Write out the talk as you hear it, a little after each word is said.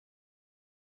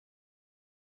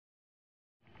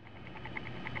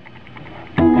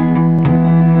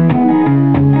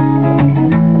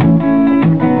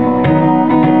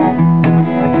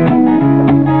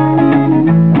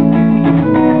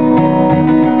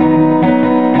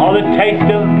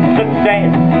taste of success,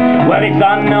 well, it's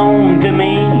unknown to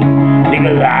me,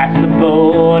 because I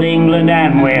support England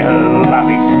and we're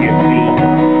rubbish, you see.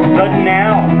 But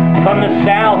now, from the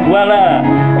south, well,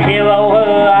 a hero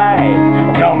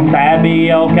alive, Don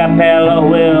Fabio Capello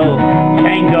will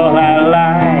change all our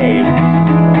lives.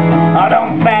 Oh,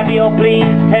 Don Fabio, please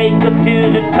take us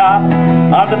to the top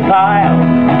of the pile.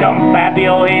 Don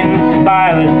Fabio,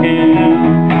 inspire us to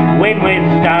win with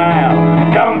style.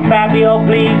 Don Fabio,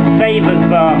 please save us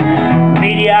from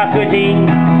mediocrity.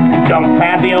 Don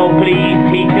Fabio, please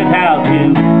teach us how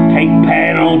to take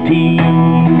penalties.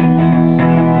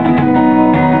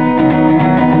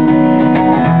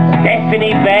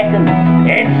 Beckons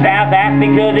in South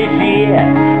Africa this year.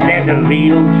 There's a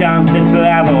real chance to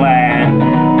travel and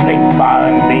drink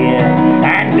foreign beer.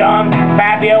 And Don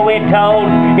Fabio, we're told,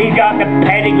 he's got the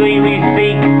pedigree we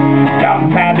seek.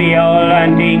 Don Fabio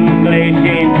learned English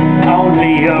in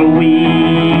only a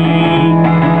week.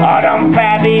 Oh, Don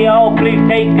Fabio, please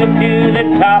take us to the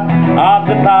top of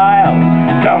the pile.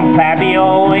 Don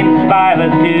Fabio, inspire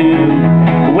us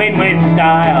to win with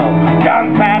style.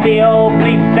 Don Fabio,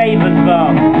 please save us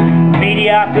from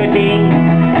mediocrity.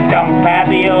 Don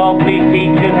Fabio, please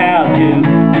teach us how to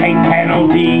take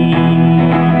penalties.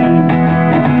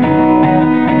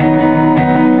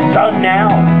 So now,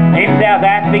 in South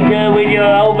Africa with your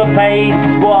overpaid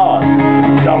squad,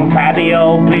 Don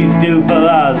Fabio, please do for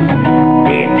us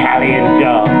the Italian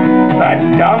job.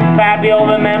 But Don Fabio,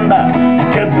 remember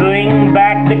to bring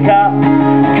back the cup,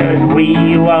 'cause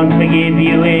we won't forgive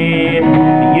you if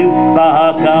you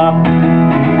fuck up.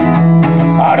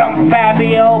 Oh, Don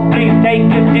Fabio, please take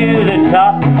us to the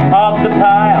top of the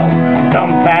pile.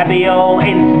 Don Fabio,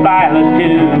 inspire us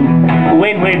to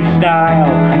win with style.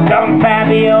 Don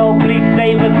Fabio, please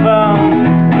save us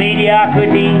from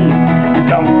mediocrity.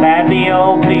 Don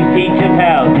Fabio, please teach us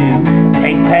how to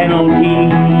take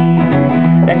penalties.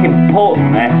 That's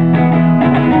important, that.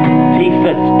 Teach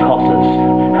the tossers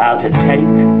how to take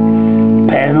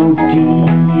penalties.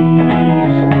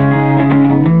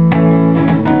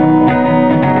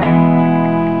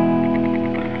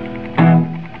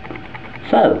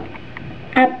 So,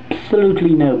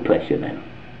 absolutely no pressure then.